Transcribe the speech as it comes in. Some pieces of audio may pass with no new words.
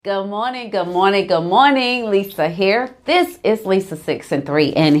Good morning, good morning, good morning. Lisa here. This is Lisa 6 and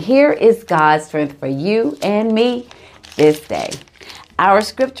 3, and here is God's strength for you and me this day. Our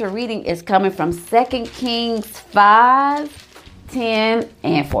scripture reading is coming from 2 Kings 5, 10,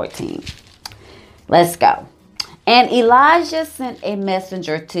 and 14. Let's go. And Elijah sent a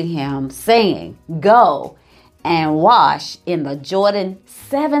messenger to him, saying, Go and wash in the Jordan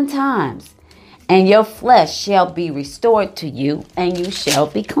 7 times. And your flesh shall be restored to you, and you shall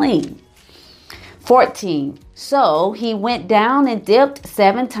be clean. 14. So he went down and dipped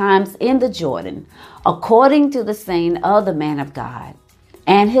 7 times in the Jordan, according to the saying of the man of God.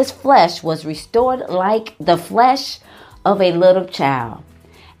 And his flesh was restored like the flesh of a little child,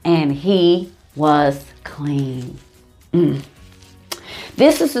 and he was clean.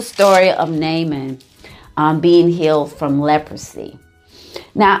 This is the story of Naaman being healed from leprosy.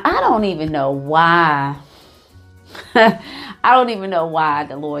 Now, I don't even know why.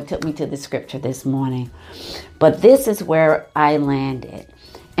 The Lord took me to the scripture this morning. But this is where I landed.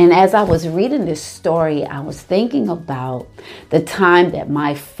 And as I was reading this story, I was thinking about the time that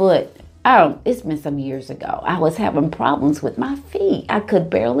my foot, it's been some years ago, I was having problems with my feet. I could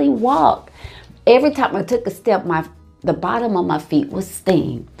barely walk. Every time I took a step, the bottom of my feet would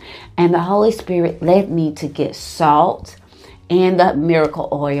sting. And the Holy Spirit led me to get salt and the miracle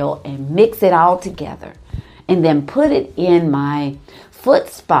oil and mix it all together and then put it in my foot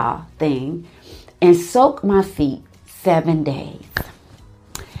spa thing and soak my feet 7 days.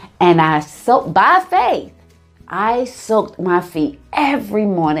 And by faith, I soaked my feet every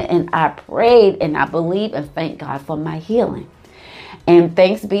morning, and I prayed and I believed and thanked God for my healing. And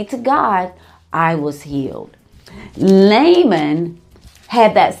thanks be to God, I was healed. Naaman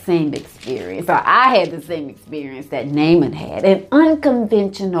had that same experience, or I had the same experience that Naaman had, an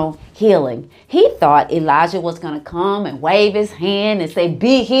unconventional healing. He thought Elijah was going to come and wave his hand and say,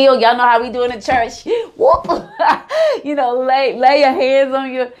 be healed. Y'all know how we do in the church. Whoop. Lay your hands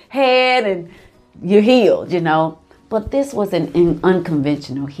on your head and you're healed, But this was an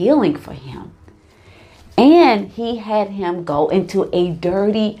unconventional healing for him. And he had him go into a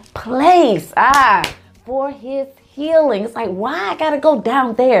dirty place for his healing. It's like, why I gotta go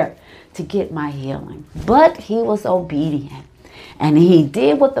down there to get my healing? But he was obedient, and he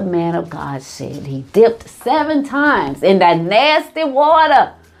did what the man of God said. He dipped 7 times in that nasty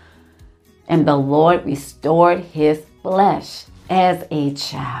water, and the Lord restored his flesh as a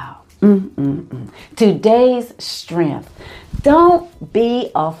child. Today's strength. Don't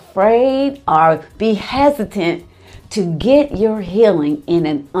be afraid or be hesitant to get your healing in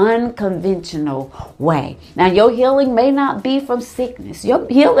an unconventional way. Now, your healing may not be from sickness. Your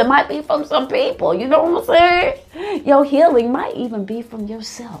healing might be from some people. You know what I'm saying? Your healing might even be from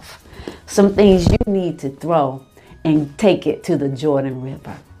yourself. Some things you need to throw and take it to the Jordan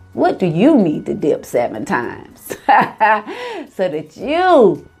River. What do you need to dip 7 times? So that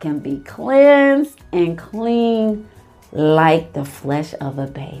you can be cleansed and clean like the flesh of a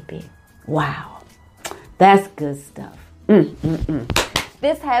baby. Wow. That's good stuff.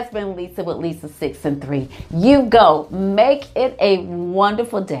 This has been Lisa with Lisa 6 and 3. You go. Make it a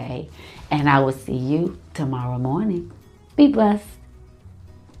wonderful day. And I will see you tomorrow morning. Be blessed.